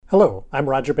Hello, I'm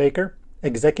Roger Baker,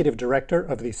 Executive Director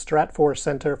of the Stratfor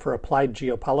Center for Applied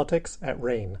Geopolitics at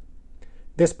RANE.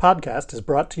 This podcast is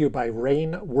brought to you by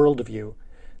RANE Worldview,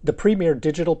 the premier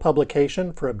digital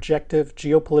publication for objective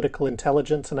geopolitical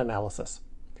intelligence and analysis.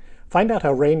 Find out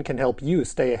how RANE can help you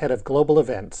stay ahead of global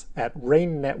events at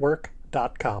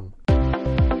ranenetwork.com.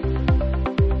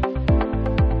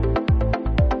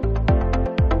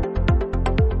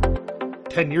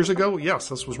 10 years ago, yes,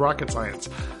 this was rocket science.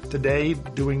 Today,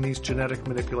 doing these genetic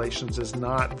manipulations is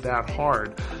not that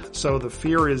hard. So the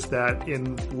fear is that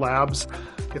in labs,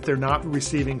 if they're not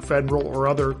receiving federal or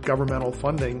other governmental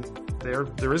funding,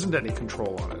 there isn't any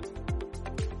control on it.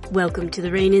 Welcome to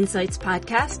the RANE Insights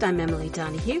podcast. I'm Emily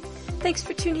Donahue. Thanks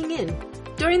for tuning in.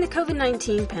 During the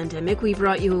COVID-19 pandemic, we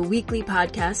brought you a weekly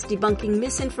podcast debunking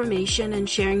misinformation and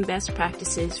sharing best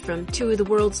practices from two of the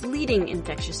world's leading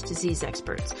infectious disease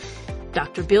experts,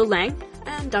 Dr. Bill Lang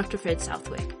and Dr. Fred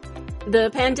Southwick. The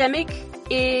pandemic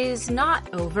is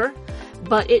not over,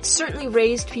 but it certainly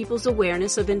raised people's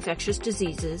awareness of infectious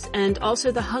diseases and also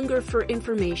the hunger for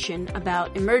information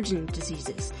about emerging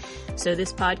diseases. So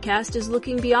this podcast is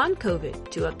looking beyond COVID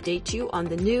to update you on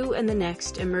the new and the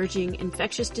next emerging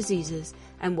infectious diseases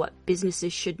and what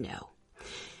businesses should know.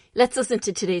 Let's listen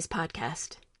to today's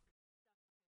podcast.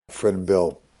 Fred and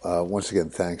Bill, once again,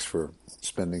 thanks for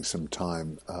spending some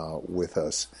time with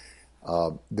us.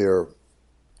 There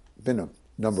have been a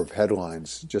number of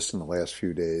headlines just in the last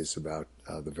few days about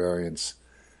the variants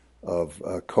of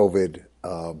COVID,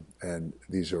 and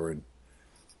these are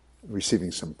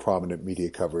receiving some prominent media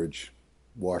coverage.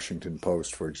 Washington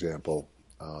Post, for example,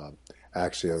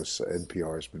 Axios,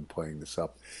 NPR has been playing this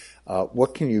up.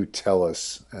 What can you tell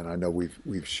us? And I know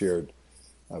we've shared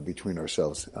between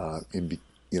ourselves in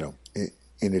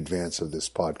advance of this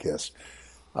podcast.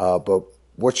 But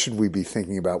what should we be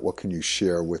thinking about? What can you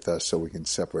share with us so we can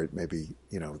separate maybe,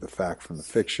 the fact from the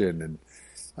fiction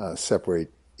and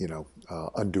separate,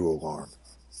 undue alarm?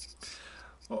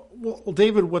 Well,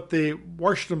 David, what the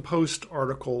Washington Post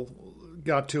article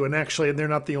got to, and they're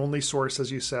not the only source,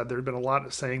 as you said, there have been a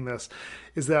lot saying this,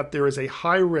 is that there is a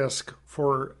high risk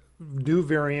for new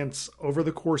variants over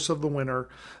the course of the winter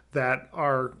that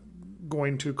are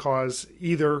going to cause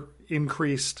either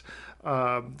increased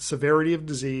severity of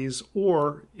disease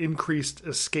or increased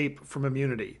escape from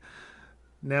immunity.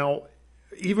 Now,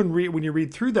 even when you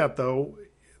read through that, though,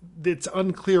 it's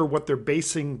unclear what they're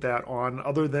basing that on,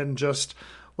 other than just,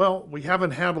 well, we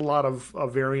haven't had a lot of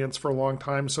variants for a long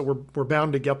time, so we're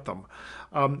bound to get them.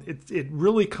 It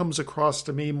really comes across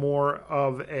to me more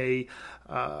of a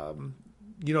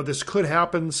this could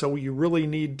happen, so you really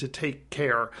need to take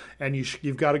care, and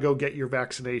you've got to go get your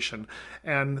vaccination.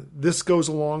 And this goes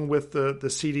along with the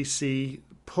CDC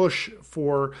push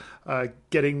for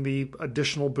getting the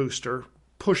additional booster,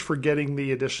 push for getting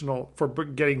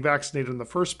getting vaccinated in the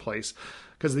first place,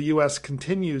 because the U.S.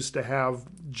 continues to have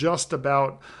just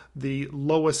about the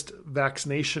lowest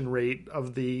vaccination rate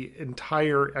of the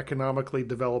entire economically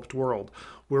developed world.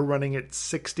 We're running at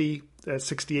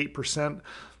 68%.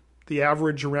 The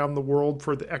average around the world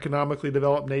for the economically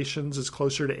developed nations is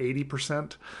closer to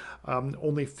 80%.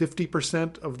 Only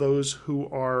 50% of those who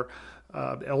are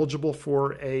eligible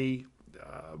for a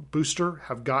booster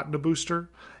have gotten a booster,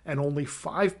 and only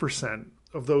 5%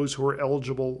 of those who are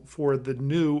eligible for the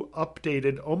new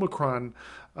updated Omicron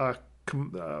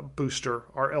booster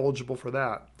are eligible for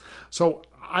that. So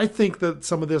I think that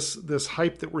some of this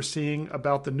hype that we're seeing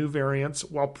about the new variants,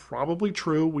 while probably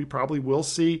true, we probably will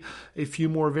see a few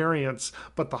more variants,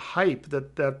 but the hype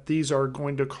that these are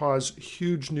going to cause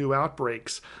huge new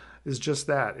outbreaks is just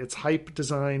that. It's hype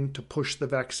designed to push the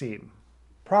vaccine.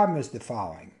 Problem is the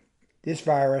following. This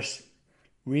virus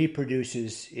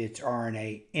reproduces its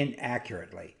RNA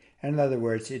inaccurately. In other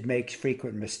words, it makes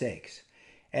frequent mistakes.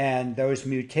 And those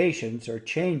mutations or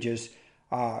changes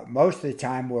most of the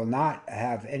time will not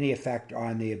have any effect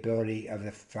on the ability of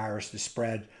the virus to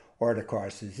spread or to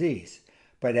cause disease.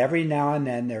 But every now and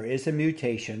then there is a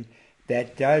mutation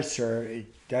that does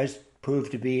prove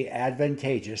to be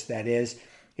advantageous. That is,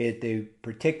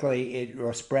 it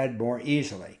will spread more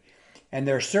easily. And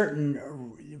there are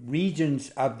certain regions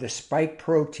of the spike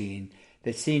protein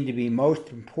that seem to be most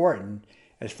important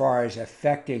as far as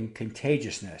affecting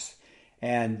contagiousness.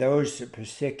 And those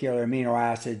particular amino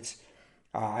acids,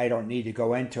 I don't need to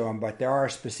go into them, but there are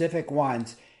specific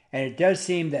ones. And it does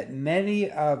seem that many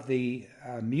of the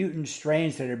mutant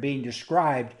strains that are being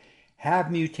described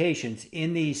have mutations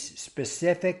in these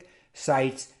specific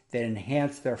sites that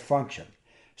enhance their function.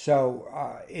 So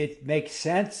it makes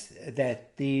sense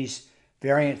that these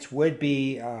variants would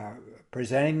be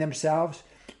presenting themselves.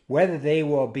 Whether they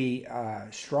will be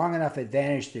strong enough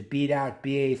advantage to beat out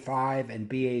BA5 and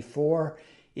BA4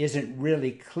 isn't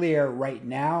really clear right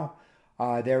now.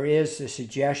 There is a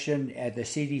suggestion at the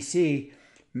CDC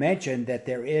mentioned that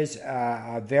there is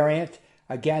a variant.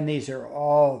 Again, these are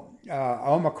all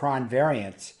Omicron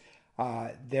variants.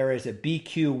 There is a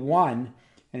BQ1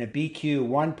 and a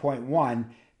BQ1.1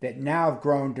 that now have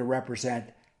grown to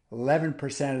represent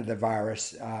 11% of the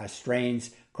virus strains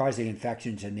causing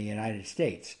infections in the United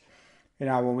States.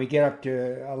 Now, when we get up to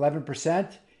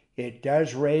 11%, it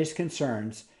does raise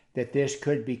concerns that this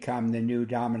could become the new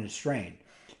dominant strain.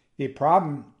 The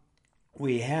problem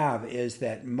we have is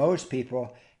that most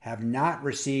people have not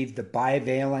received the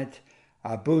bivalent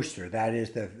booster. That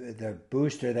is the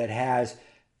booster that has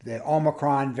the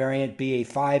Omicron variant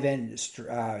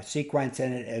BA5 sequence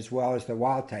in it, as well as the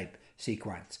wild type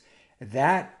sequence.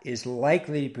 That is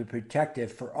likely to be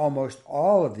protective for almost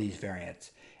all of these variants.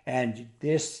 And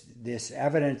this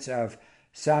evidence of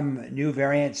some new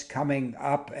variants coming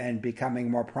up and becoming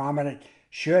more prominent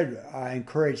should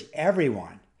encourage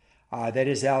everyone that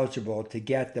is eligible to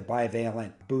get the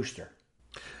bivalent booster.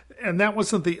 And that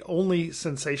wasn't the only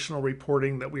sensational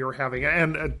reporting that we were having.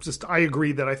 And I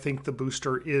agree that I think the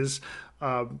booster is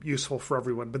useful for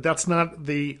everyone, but that's not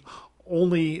the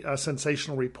only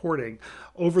sensational reporting.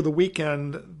 Over the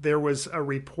weekend, there was a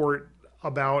report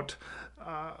about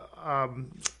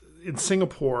in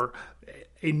Singapore,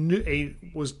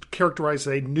 was characterized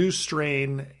as a new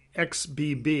strain,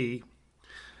 XBB,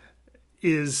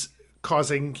 is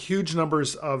causing huge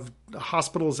numbers of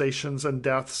hospitalizations and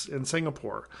deaths in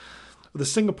Singapore. The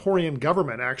Singaporean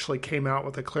government actually came out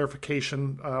with a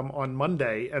clarification on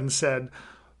Monday and said,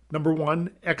 number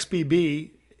one, XBB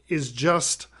is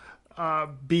just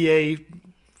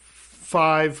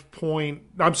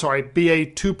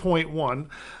BA2.1.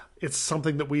 It's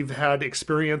something that we've had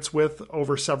experience with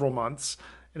over several months,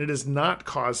 and it is not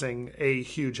causing a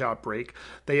huge outbreak.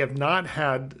 They have not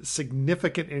had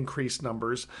significant increased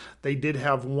numbers. They did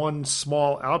have one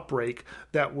small outbreak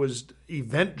that was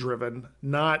event-driven,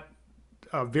 not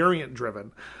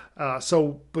variant-driven.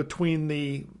 So between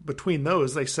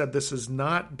those, they said this has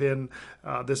not been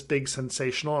this big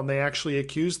sensational, and they actually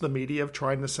accused the media of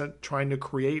trying to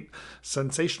create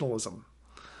sensationalism.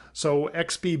 So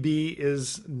XBB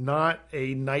is not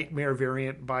a nightmare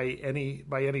variant by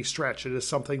any stretch. It is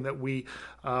something that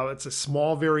it's a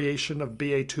small variation of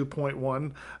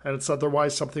BA2.1, and it's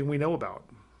otherwise something we know about.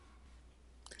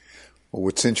 Well,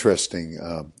 what's interesting,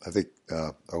 I think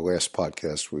our last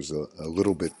podcast was a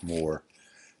little bit more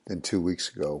than 2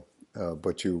 weeks ago,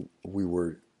 but we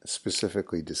were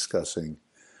specifically discussing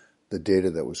the data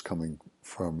that was coming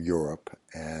from Europe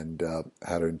and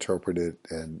how to interpret it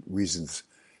and reasons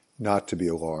not to be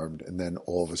alarmed. And then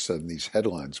all of a sudden these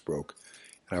headlines broke.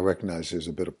 And I recognize there's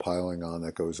a bit of piling on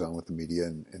that goes on with the media,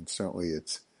 and certainly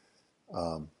it's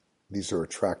these are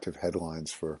attractive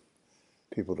headlines for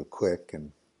people to click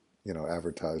and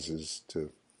advertisers to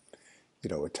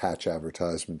attach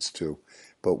advertisements to.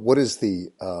 But what is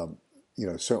the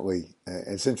certainly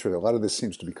it's interesting. A lot of this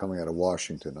seems to be coming out of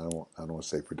Washington. I don't want to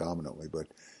say predominantly, but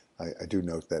I do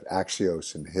note that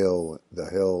Axios and The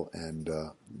Hill and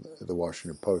the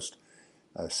Washington Post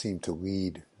seem to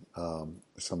lead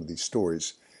some of these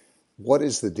stories. What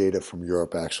is the data from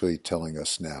Europe actually telling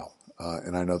us now?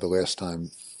 And I know the last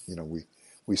time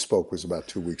we spoke was about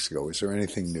 2 weeks ago. Is there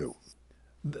anything new?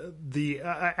 The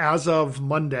as of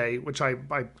Monday, which I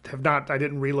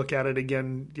didn't relook at it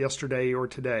again yesterday or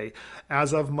today.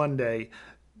 As of Monday,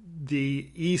 the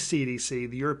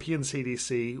ECDC, the European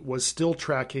CDC, was still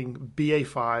tracking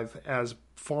BA5 as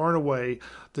far and away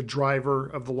the driver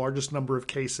of the largest number of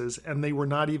cases, and they were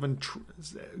not even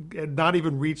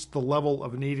reached the level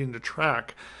of needing to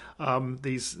track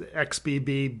these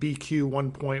XBB, BQ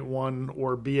 1.1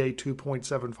 or BA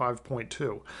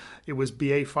 2.75.2. It was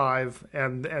BA5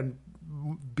 and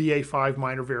BA5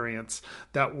 minor variants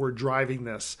that were driving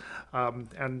this,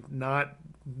 and not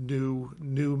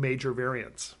new major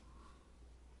variants.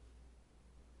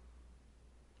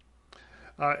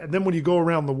 And then when you go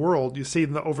around the world, you see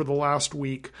over the last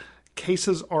week,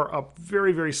 cases are up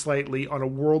very, very slightly on a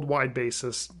worldwide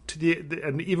basis,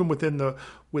 and even within the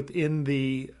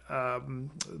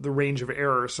range of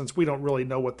error, since we don't really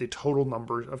know what the total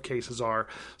number of cases are.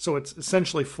 So it's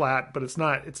essentially flat, but it's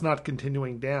not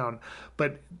continuing down.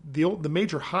 But the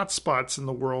major hotspots in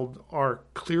the world are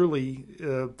clearly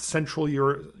Central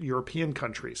European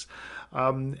countries.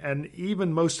 And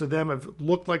even most of them have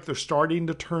looked like they're starting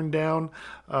to turn down.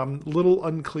 Little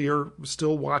unclear,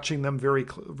 still watching them very,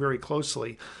 very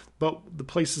closely. but the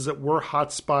places that were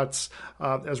hotspots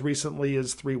as recently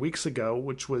as 3 weeks ago,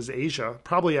 which was Asia,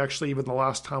 probably actually even the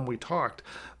last time we talked,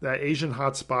 the Asian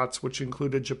hotspots, which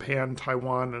included Japan,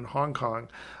 Taiwan, and Hong Kong,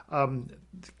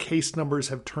 case numbers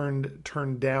have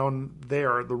turned down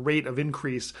there. The rate of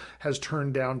increase has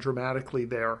turned down dramatically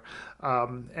there,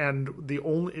 and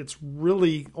it's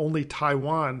really only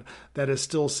Taiwan that is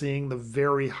still seeing the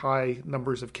very high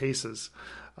numbers of cases.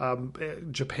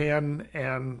 Japan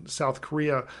and South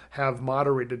Korea have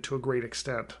moderated to a great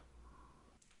extent.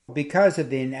 Because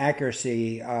of the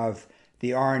inaccuracy of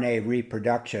the RNA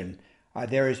reproduction,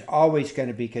 there is always going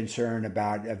to be concern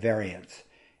about variants.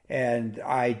 And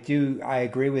I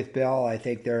agree with Bill. I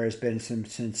think there has been some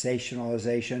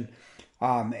sensationalization.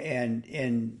 And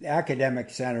in academic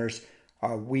centers,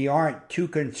 we aren't too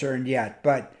concerned yet.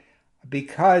 But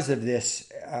because of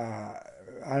this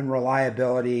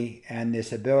unreliability and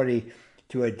this ability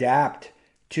to adapt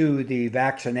to the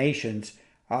vaccinations,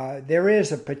 there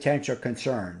is a potential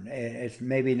concern. It's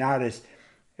maybe not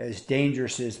as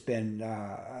dangerous as been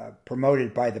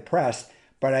promoted by the press,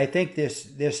 but I think this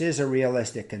is a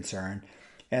realistic concern.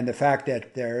 And the fact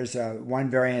that there's one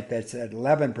variant that's at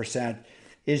 11%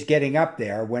 is getting up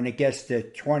there. When it gets to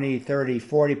 20, 30,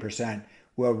 40%,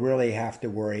 we'll really have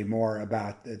to worry more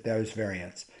about those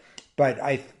variants. But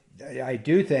I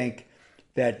do think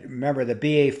that, remember, the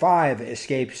BA5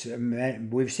 escapes,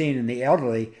 we've seen in the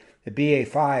elderly, the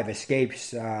BA5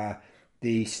 escapes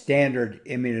the standard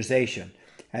immunization.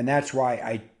 And that's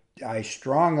why I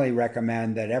strongly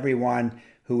recommend that everyone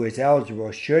who is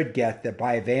eligible should get the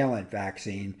bivalent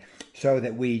vaccine so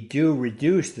that we do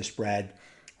reduce the spread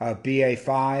of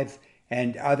BA5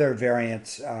 and other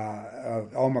variants,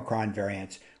 of Omicron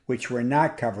variants, which were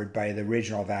not covered by the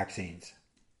original vaccines.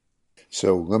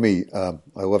 So let me, I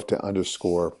love to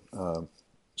underscore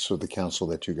the counsel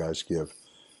that you guys give.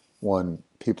 One,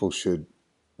 people should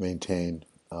maintain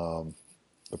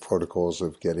the protocols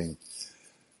of getting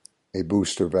a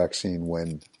booster vaccine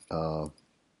when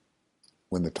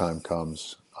the time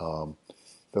comes.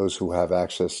 Those who have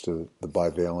access to the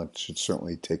bivalent should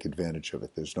certainly take advantage of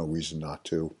it. There's no reason not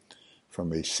to,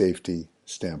 from a safety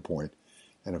standpoint.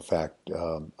 And in fact,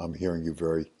 I'm hearing you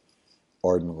very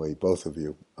ardently, both of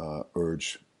you,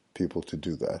 urge people to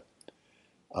do that.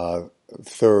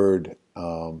 Third,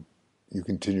 you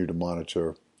continue to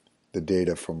monitor the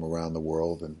data from around the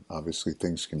world, and obviously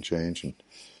things can change and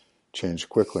change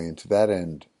quickly. And to that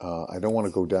end, I don't want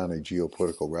to go down a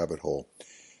geopolitical rabbit hole,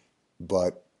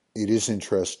 but it is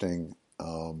interesting,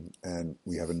 and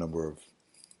we have a number of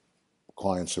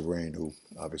clients of RANE who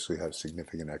obviously have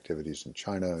significant activities in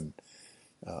China, and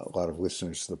a lot of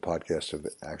listeners to the podcast have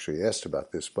actually asked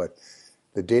about this, but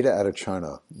the data out of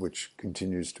China, which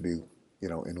continues to be, in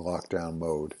lockdown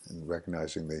mode, and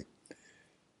recognizing they,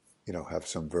 have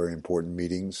some very important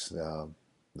meetings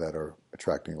that are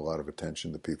attracting a lot of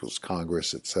attention, the People's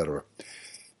Congress, et cetera.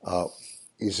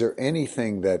 Is there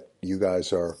anything that you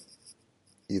guys are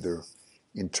either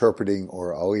interpreting,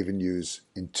 or I'll even use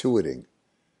intuiting,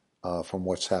 from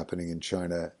what's happening in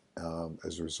China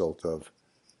as a result of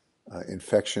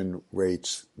infection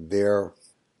rates, their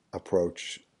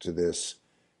approach to this,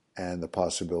 and the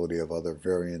possibility of other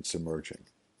variants emerging?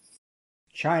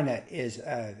 China is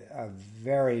a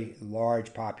very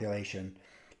large population,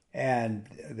 and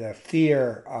the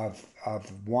fear of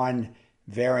one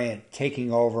variant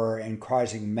taking over and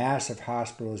causing massive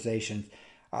hospitalizations,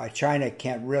 China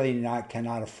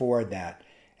cannot afford that,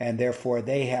 and therefore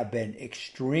they have been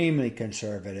extremely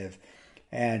conservative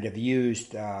and have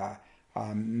used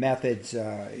methods,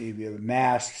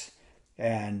 masks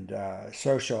and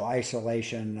social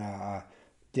isolation,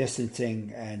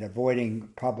 distancing, and avoiding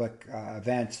public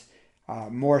events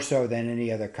more so than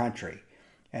any other country.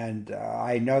 And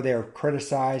I know they're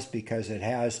criticized because it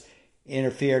has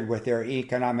interfered with their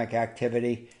economic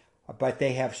activity, but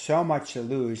they have so much to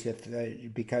lose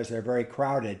because they're very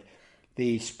crowded.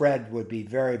 The spread would be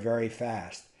very, very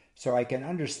fast. So I can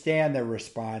understand their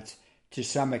response to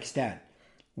some extent.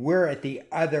 We're at the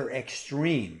other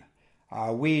extreme.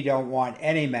 We don't want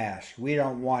any masks. We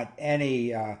don't want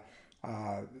any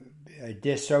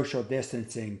social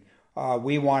distancing.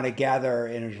 We want to gather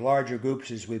in as larger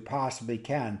groups as we possibly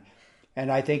can.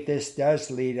 And I think this does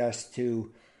lead us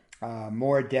to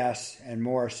more deaths and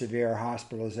more severe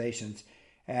hospitalizations.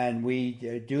 And we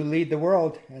do lead the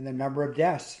world in the number of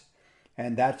deaths.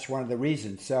 And that's one of the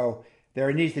reasons. So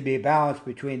there needs to be a balance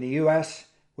between the U.S.,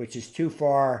 which is too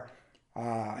far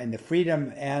in the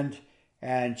freedom end,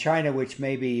 and China, which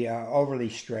may be overly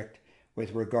strict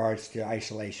with regards to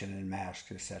isolation and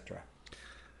masks, etc.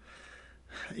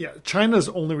 Yeah, China's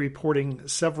only reporting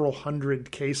several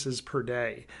hundred cases per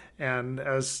day. And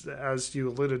as you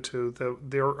alluded to,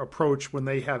 their approach when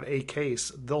they have a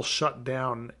case, they'll shut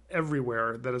down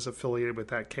everywhere that is affiliated with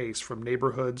that case, from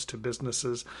neighborhoods to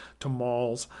businesses to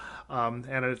malls. And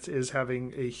it is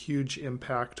having a huge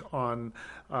impact on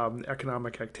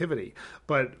economic activity.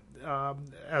 But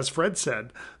as Fred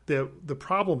said, the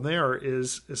problem there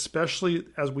is, especially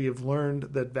as we have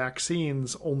learned that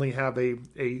vaccines only have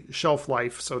a shelf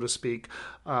life, so to speak,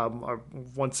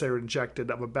 once they're injected,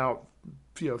 of about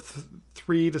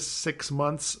 3 to 6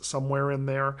 months, somewhere in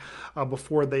there,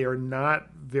 before they are not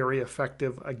very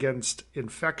effective against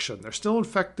infection. They're still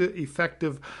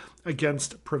effective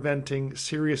against preventing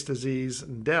serious disease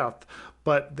and death,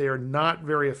 but they are not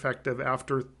very effective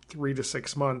after 3 to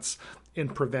 6 months in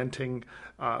preventing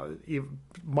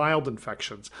mild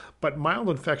infections. But mild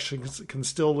infections can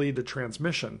still lead to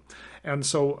transmission. And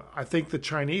so I think the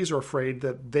Chinese are afraid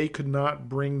that they could not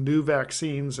bring new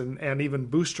vaccines and even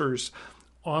boosters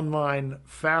online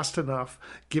fast enough,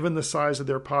 given the size of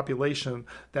their population,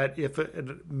 that if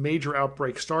a major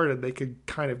outbreak started, they could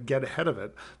kind of get ahead of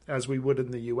it, as we would in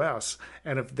the U.S.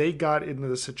 And if they got into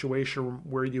the situation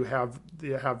where you have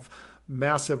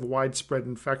massive widespread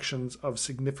infections of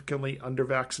significantly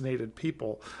undervaccinated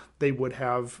people, they would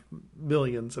have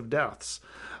millions of deaths.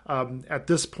 At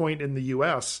this point in the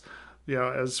U.S.,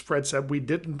 as Fred said, we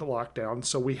didn't lock down,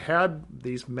 so we had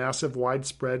these massive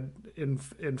widespread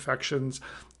infections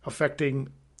affecting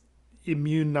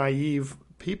immune naive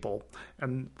people,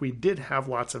 and we did have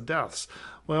lots of deaths.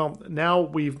 Well, now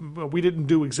we didn't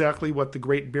do exactly what the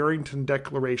Great Barrington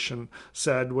Declaration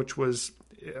said, which was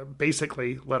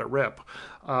basically let it rip.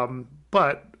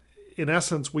 But in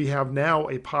essence, we have now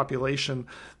a population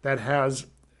that has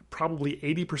probably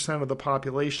 80% of the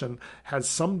population has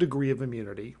some degree of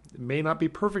immunity. It may not be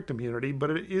perfect immunity,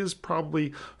 but it is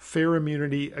probably fair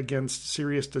immunity against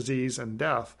serious disease and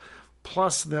death.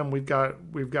 Plus, then we've got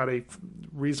a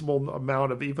reasonable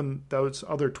amount of even those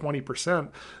other 20%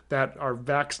 that are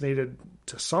vaccinated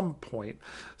to some point.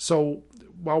 So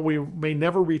while we may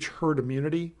never reach herd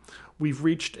immunity, we've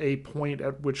reached a point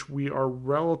at which we are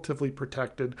relatively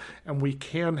protected, and we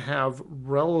can have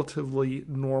relatively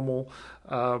normal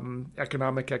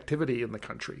economic activity in the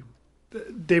country.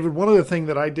 David, one other thing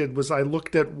that I did was I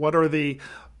looked at what are the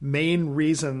main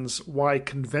reasons why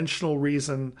conventional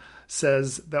reason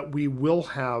says that we will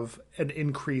have an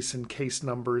increase in case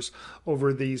numbers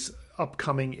over these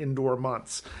upcoming indoor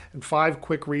months. And 5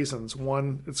 quick reasons.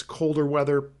 One, it's colder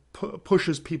weather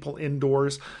pushes people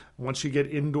indoors. Once you get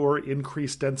indoor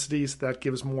increased densities, that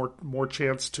gives more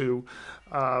chance to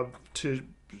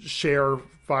share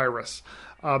virus.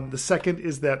 The second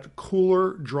is that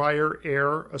cooler, drier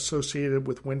air associated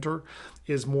with winter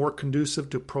is more conducive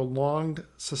to prolonged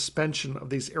suspension of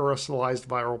these aerosolized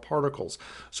viral particles.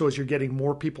 So as you're getting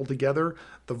more people together,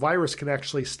 the virus can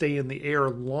actually stay in the air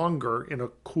longer in a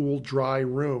cool, dry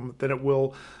room than it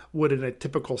would in a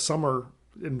typical summer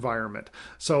environment.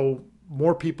 So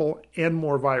more people and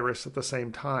more virus at the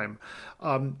same time.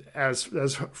 As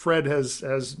Fred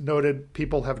has noted,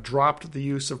 people have dropped the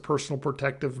use of personal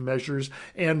protective measures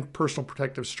and personal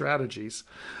protective strategies.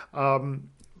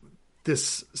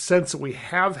 This sense that we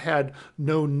have had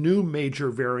no new major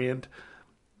variant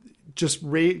just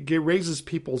raises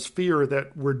people's fear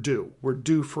that we're due. We're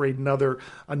due for another,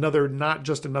 not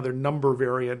just another number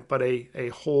variant, but a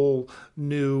whole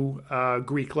new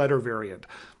Greek letter variant.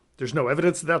 There's no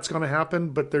evidence that that's going to happen,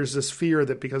 but there's this fear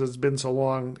that because it's been so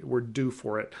long, we're due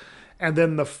for it. And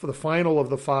then the final of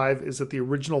the 5 is that the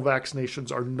original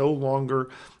vaccinations are no longer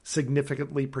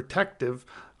significantly protective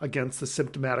against the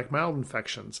symptomatic mild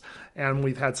infections. And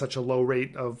we've had such a low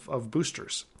rate of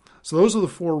boosters. So those are the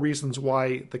 4 reasons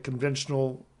why the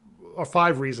conventional, or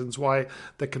 5 reasons why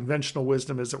the conventional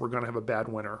wisdom is that we're going to have a bad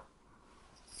winter.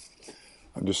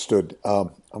 Understood. I'm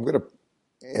going to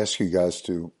ask you guys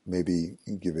to maybe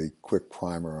give a quick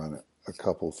primer on a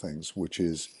couple things, which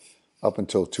is up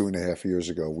until 2.5 years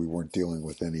ago, we weren't dealing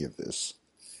with any of this.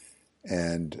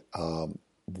 And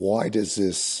why does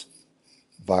this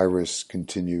virus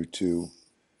continue to,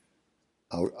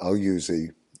 I'll use a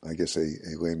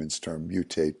layman's term,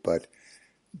 mutate, but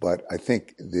I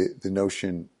think the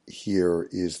notion here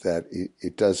is that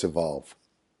it does evolve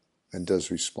and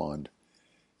does respond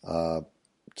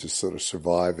to sort of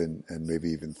survive and maybe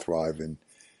even thrive in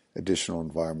additional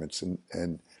environments.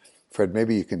 And Fred,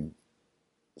 maybe you can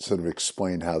sort of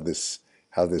explain how this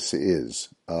is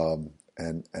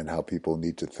and how people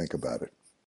need to think about it.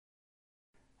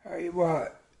 Well,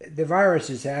 the virus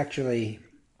is actually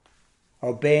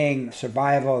obeying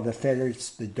survival of the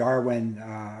fittest, the Darwin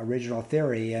original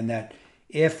theory, and that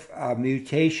if a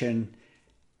mutation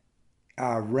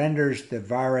renders the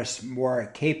virus more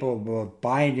capable of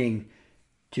binding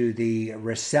to the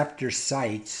receptor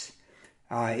sites,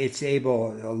 it's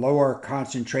able, a lower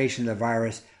concentration of the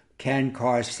virus can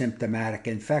cause symptomatic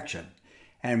infection.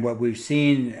 And what we've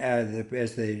seen as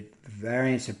the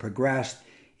variants have progressed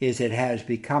is it has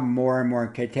become more and more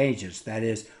contagious. That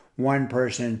is, one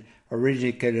person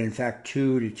originally could infect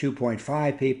 2 to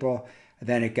 2.5 people,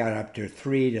 then it got up to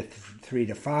 3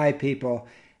 to 5 people,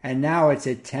 and now it's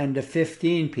at 10 to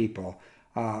 15 people,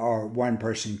 or one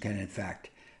person can infect.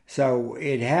 So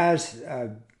it has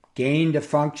gained a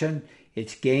function.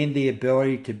 It's gained the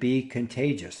ability to be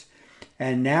contagious.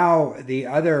 And now the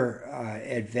other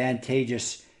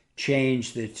advantageous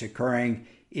change that's occurring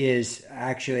is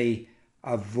actually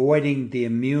avoiding the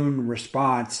immune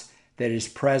response that is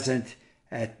present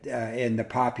in the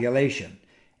population.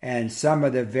 And some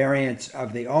of the variants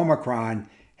of the Omicron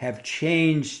have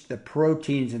changed the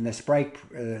proteins in the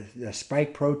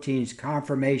spike proteins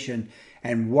conformation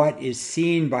and what is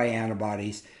seen by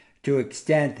antibodies to an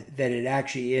extent that it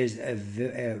actually is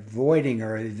avoiding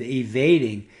or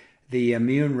evading the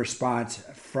immune response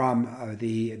from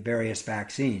the various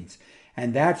vaccines.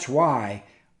 And that's why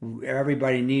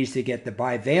everybody needs to get the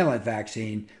bivalent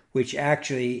vaccine, which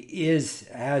actually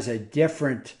has a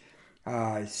different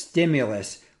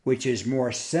stimulus, which is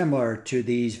more similar to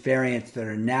these variants that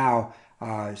are now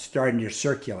starting to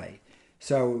circulate.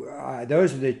 So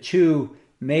those are the two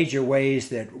major ways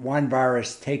that one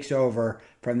virus takes over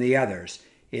from the others.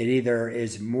 It either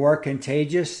is more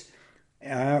contagious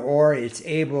or it's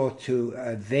able to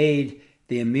evade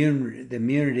the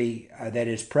immunity that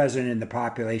is present in the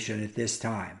population at this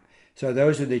time. So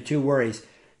those are the two worries.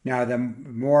 Now, the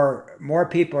more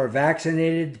people are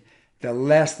vaccinated, the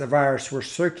less the virus will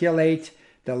circulate,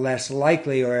 the less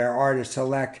likely are to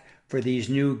select for these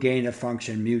new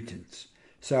gain-of-function mutants.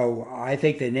 So I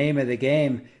think the name of the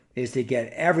game is to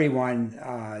get everyone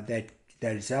that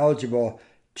is eligible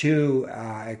to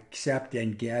accept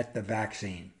and get the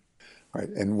vaccine. Right,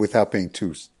 and without being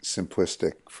too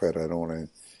simplistic, Fred, I don't want to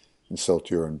insult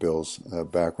your and Bill's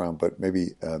background, but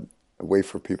maybe a way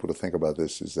for people to think about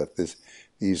this is that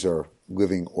these are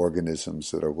living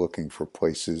organisms that are looking for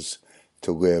places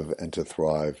to live and to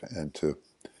thrive and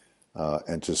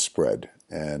to spread.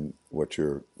 And what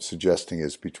you're suggesting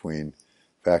is between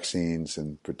vaccines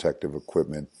and protective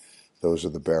equipment, those are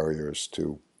the barriers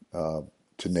to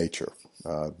nature,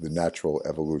 the natural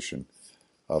evolution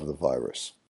of the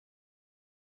virus.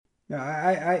 No,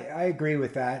 I agree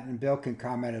with that, and Bill can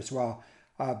comment as well.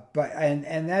 But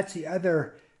that's the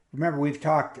other. Remember, we've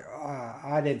talked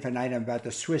ad infinitum about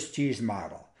the Swiss cheese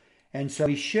model, and so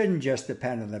we shouldn't just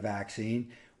depend on the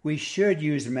vaccine. We should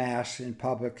use masks in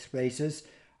public spaces.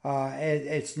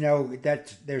 There's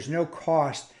no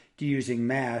cost to using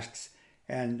masks,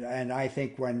 and I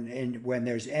think when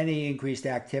there's any increased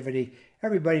activity,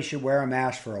 everybody should wear a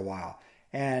mask for a while.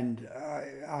 And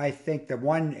I think the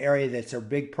one area that's a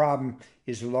big problem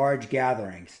is large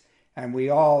gatherings. And we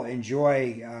all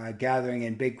enjoy gathering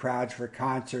in big crowds for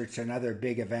concerts and other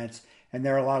big events, and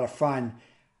they're a lot of fun.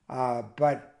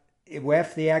 But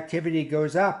if the activity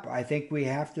goes up, I think we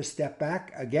have to step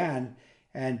back again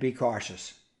and be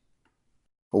cautious.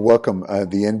 Well, welcome.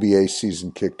 The NBA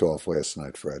season kicked off last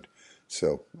night, Fred.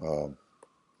 So,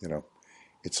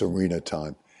 it's arena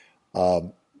time.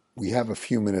 We have a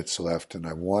few minutes left, and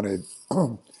I wanted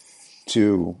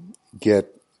to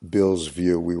get Bill's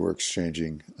view. We were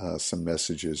exchanging some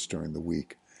messages during the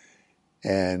week,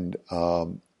 and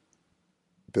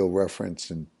Bill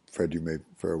referenced, and Fred, you may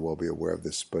very well be aware of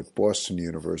this, but Boston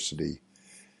University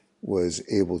was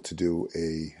able to do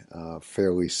a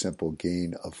fairly simple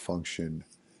gain-of-function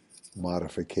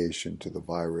modification to the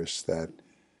virus that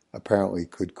apparently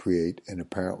could create an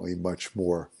apparently much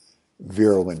more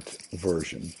virulent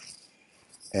version.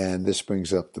 And this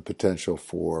brings up the potential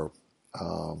for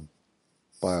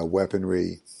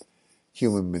bioweaponry,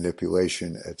 human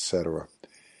manipulation, etc.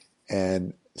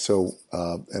 And so,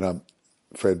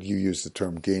 Fred, you used the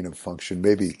term gain of function.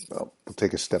 Maybe we'll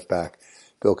take a step back.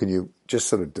 Bill, can you just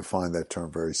sort of define that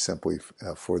term very simply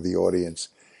for the audience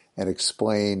and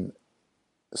explain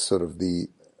sort of the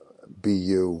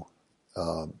BU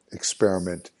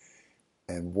experiment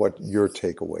and what your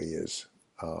takeaway is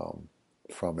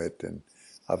from it? And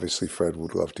obviously, Fred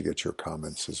would love to get your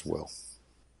comments as well.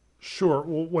 Sure.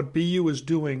 Well, what BU was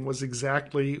doing was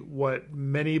exactly what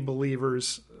many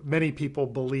people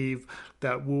believe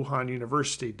that Wuhan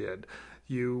University did.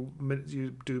 You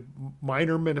do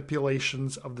minor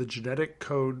manipulations of the genetic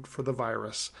code for the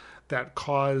virus that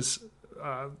cause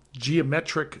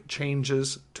geometric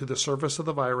changes to the surface of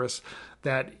the virus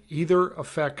that either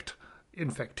affect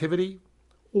infectivity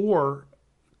or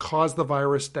cause the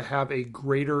virus to have a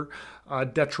greater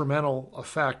detrimental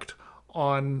effect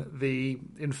on the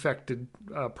infected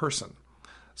person.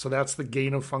 So that's the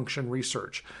gain of function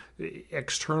research,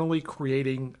 externally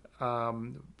creating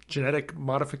genetic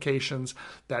modifications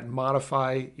that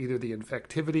modify either the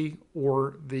infectivity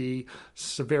or the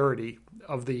severity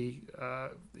of the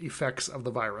effects of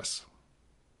the virus.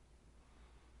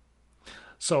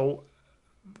 So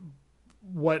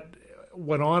what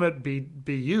went on at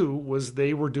BU was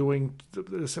they were doing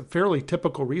this fairly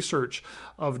typical research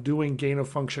of doing gain of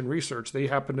function research. They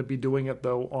happened to be doing it,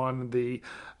 though, on the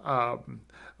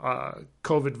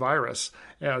COVID virus,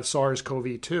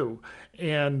 SARS-CoV-2.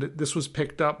 And this was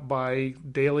picked up by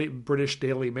British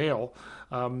Daily Mail.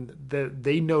 That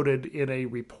they noted in a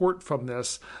report from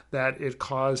this that it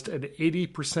caused an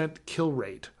 80% kill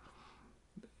rate.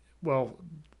 Well,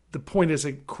 the point is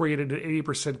it created an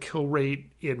 80% kill rate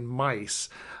in mice.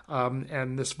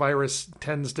 And this virus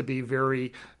tends to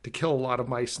kill a lot of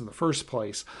mice in the first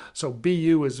place. So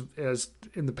BU is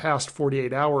in the past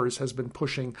 48 hours has been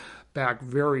pushing back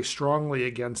very strongly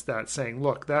against that, saying,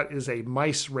 look, that is a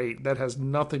mice rate. That has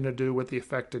nothing to do with the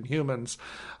effect in humans.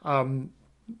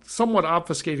 Somewhat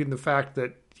obfuscating the fact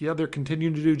that, they're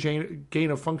continuing to do gain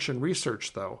of function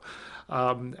research, though.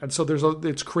 And so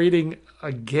it's creating,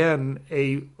 again,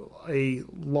 a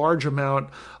large amount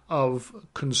of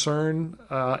concern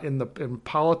in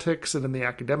politics and in the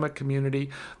academic community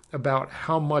about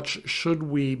how much should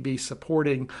we be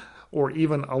supporting or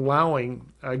even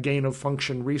allowing gain of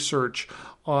function research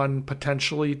on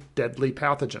potentially deadly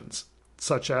pathogens,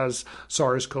 such as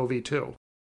SARS-CoV-2.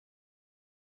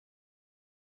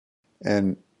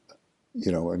 And,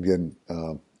 again,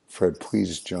 Fred,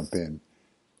 please jump in.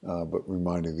 But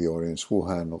reminding the audience,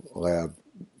 Wuhan lab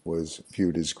was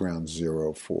viewed as ground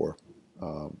zero for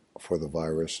the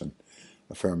virus, and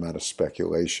a fair amount of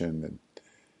speculation and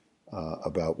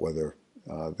about whether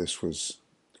this was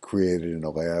created in a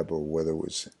lab or whether it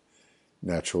was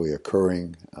naturally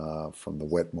occurring from the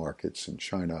wet markets in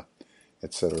China,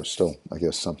 et cetera. Still, I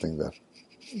guess, something that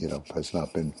has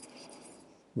not been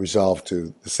resolved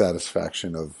to the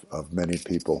satisfaction of many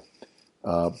people.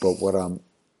 But what I'm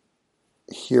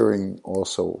hearing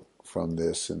also from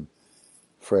this, and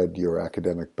Fred, your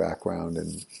academic background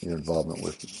and your involvement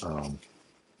with,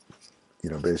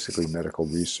 basically medical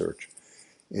research,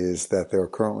 is that there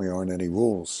currently aren't any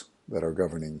rules that are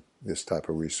governing this type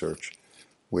of research,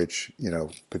 which,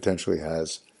 potentially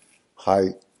has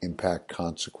high impact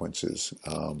consequences,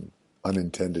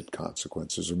 unintended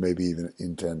consequences, or maybe even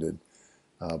intended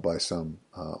by some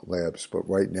labs. But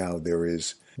right now there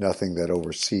is nothing that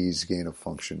oversees gain of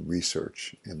function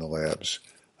research in the labs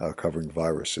covering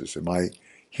viruses. Am I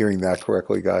hearing that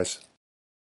correctly, guys?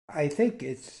 I think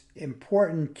it's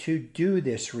important to do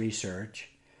this research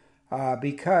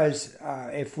because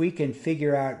if we can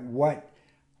figure out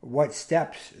what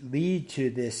steps lead to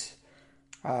this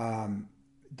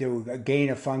the gain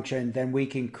of function, then we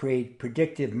can create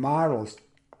predictive models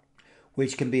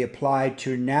which can be applied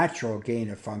to natural gain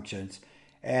of functions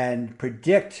and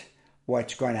predict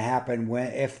what's going to happen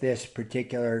if this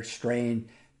particular strain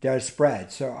does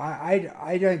spread. So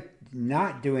I don't,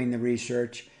 not doing the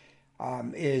research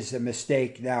is a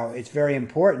mistake. Now, it's very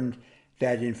important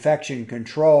that infection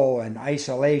control and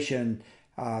isolation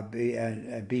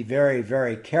be very,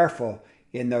 very careful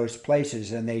in those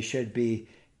places, and they should be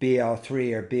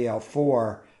BL3 or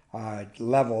BL4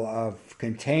 level of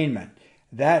containment.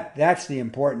 That's the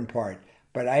important part.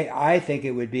 But I think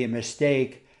it would be a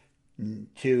mistake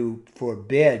to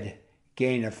forbid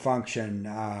gain of function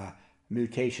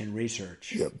mutation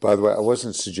research. Yeah, by the way, I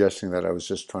wasn't suggesting that. I was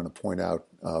just trying to point out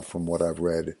from what I've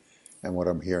read and what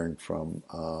I'm hearing from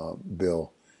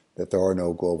Bill that there are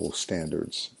no global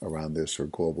standards around this or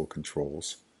global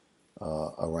controls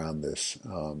around this.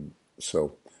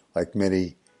 So like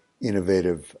many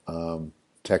innovative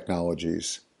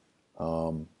technologies,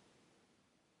 an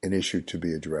issue to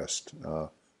be addressed.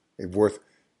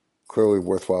 Clearly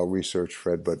worthwhile research,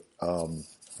 Fred, but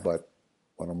what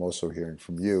I'm also hearing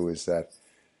from you is that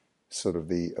sort of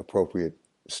the appropriate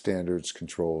standards,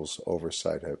 controls,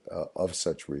 oversight of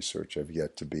such research have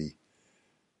yet to be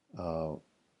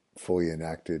fully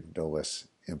enacted, no less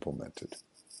implemented.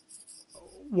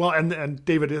 Well, and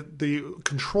David, the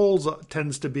controls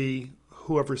tends to be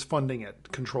whoever's funding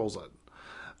it controls it.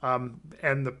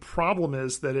 And the problem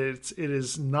is that it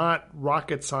is not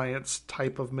rocket science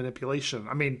type of manipulation.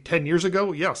 I mean, 10 years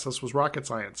ago, yes, this was rocket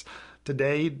science.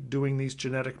 Today, doing these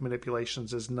genetic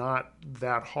manipulations is not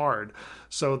that hard.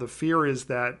 So the fear is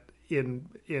that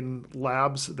in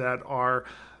labs that are,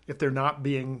 if they're not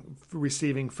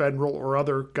receiving federal or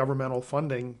other governmental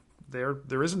funding,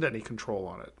 there isn't any control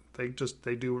on it.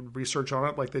 They do research on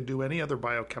it like they do any other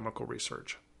biochemical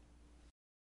research.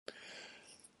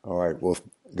 All right. Well,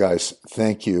 guys,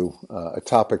 thank you. A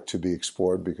topic to be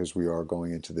explored because we are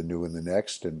going into the new and the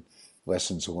next, and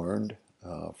lessons learned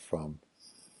from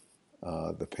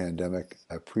the pandemic.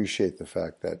 I appreciate the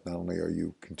fact that not only are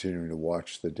you continuing to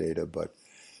watch the data, but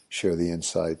share the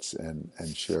insights and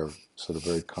share sort of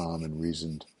very calm and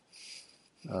reasoned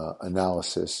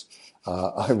analysis.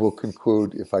 I will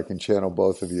conclude, if I can channel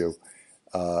both of you,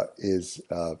 is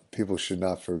people should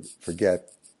not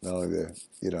forget not only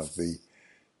the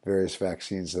various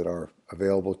vaccines that are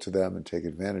available to them and take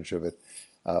advantage of it,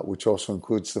 which also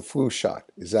includes the flu shot.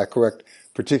 Is that correct?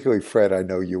 Particularly, Fred, I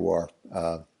know you are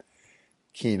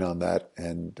keen on that,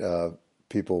 and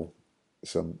people,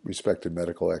 some respected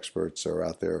medical experts are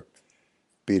out there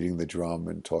beating the drum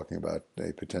and talking about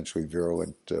a potentially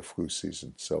virulent flu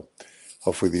season. So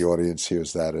hopefully the audience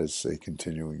hears that as a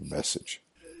continuing message.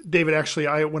 David, actually,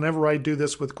 whenever I do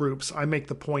this with groups, I make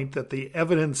the point that the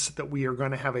evidence that we are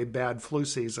going to have a bad flu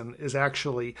season is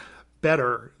actually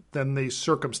better than the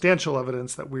circumstantial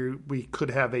evidence that we could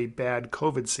have a bad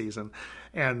COVID season.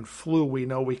 And flu, we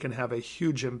know we can have a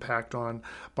huge impact on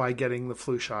by getting the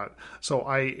flu shot. So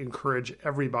I encourage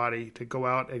everybody to go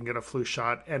out and get a flu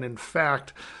shot. And in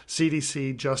fact,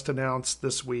 CDC just announced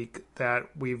this week that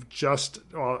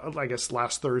I guess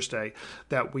last Thursday,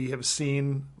 that we have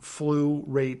seen flu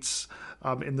rates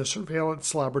in the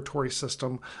surveillance laboratory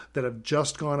system that have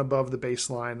just gone above the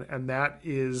baseline, and that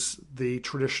is the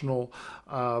traditional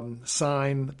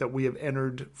sign that we have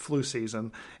entered flu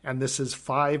season. And this is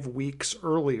 5 weeks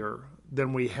earlier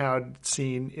than we had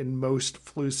seen in most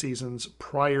flu seasons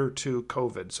prior to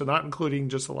COVID. So not including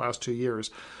just the last 2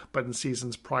 years, but in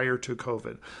seasons prior to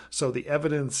COVID. So the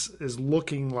evidence is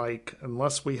looking like,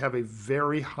 unless we have a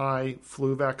very high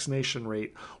flu vaccination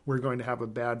rate, we're going to have a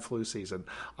bad flu season.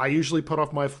 I usually put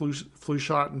off my flu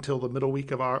shot until the middle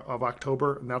week of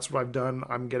October, and that's what I've done.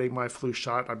 I'm getting my flu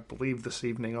shot, I believe, this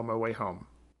evening on my way home.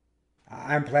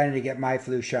 I'm planning to get my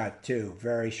flu shot too,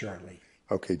 very shortly.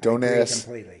 Okay, don't ask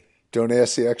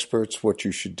the experts what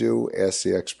you should do. Ask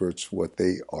the experts what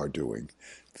they are doing.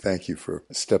 Thank you for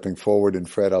stepping forward. And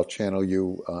Fred, I'll channel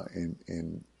you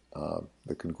in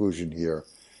the conclusion here,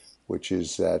 which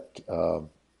is that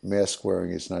mask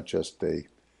wearing is not just a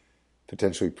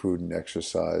potentially prudent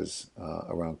exercise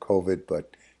around COVID,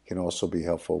 but can also be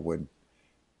helpful when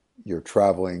you're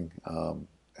traveling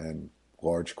and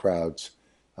large crowds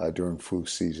during flu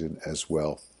season as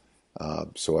well.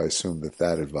 So I assume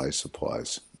that advice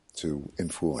applies to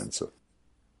influenza.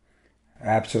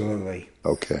 Absolutely.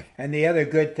 Okay. And the other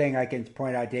good thing I can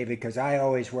point out, David, because I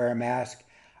always wear a mask,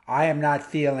 I am not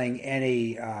feeling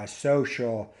any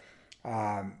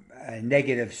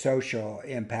negative social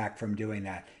impact from doing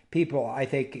that. People, I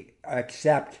think,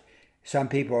 accept some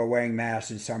people are wearing masks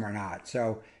and some are not.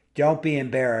 So don't be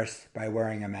embarrassed by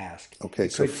wearing a mask. Okay.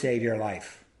 It could save your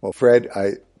life. Well, Fred,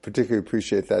 I particularly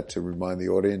appreciate that to remind the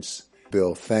audience.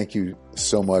 Bill, thank you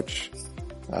so much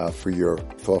for your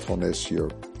thoughtfulness, your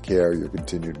care, your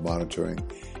continued monitoring,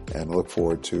 and look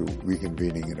forward to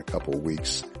reconvening in a couple of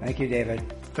weeks. Thank you, David.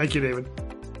 Thank you, David.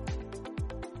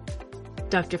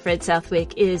 Dr. Fred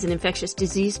Southwick is an infectious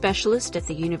disease specialist at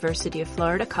the University of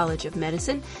Florida College of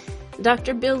Medicine.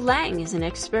 Dr. Bill Lang is an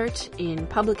expert in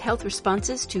public health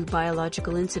responses to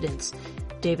biological incidents.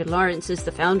 David Larence is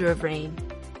the founder of RANE.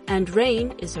 And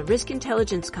RANE is a risk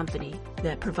intelligence company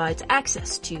that provides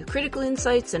access to critical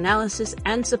insights, analysis,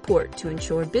 and support to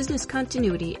ensure business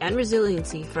continuity and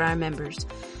resiliency for our members.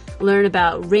 Learn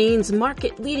about RANE's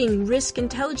market-leading risk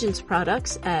intelligence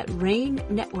products at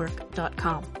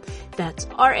ranenetwork.com. That's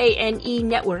RANE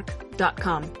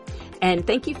network.com. And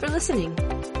thank you for listening.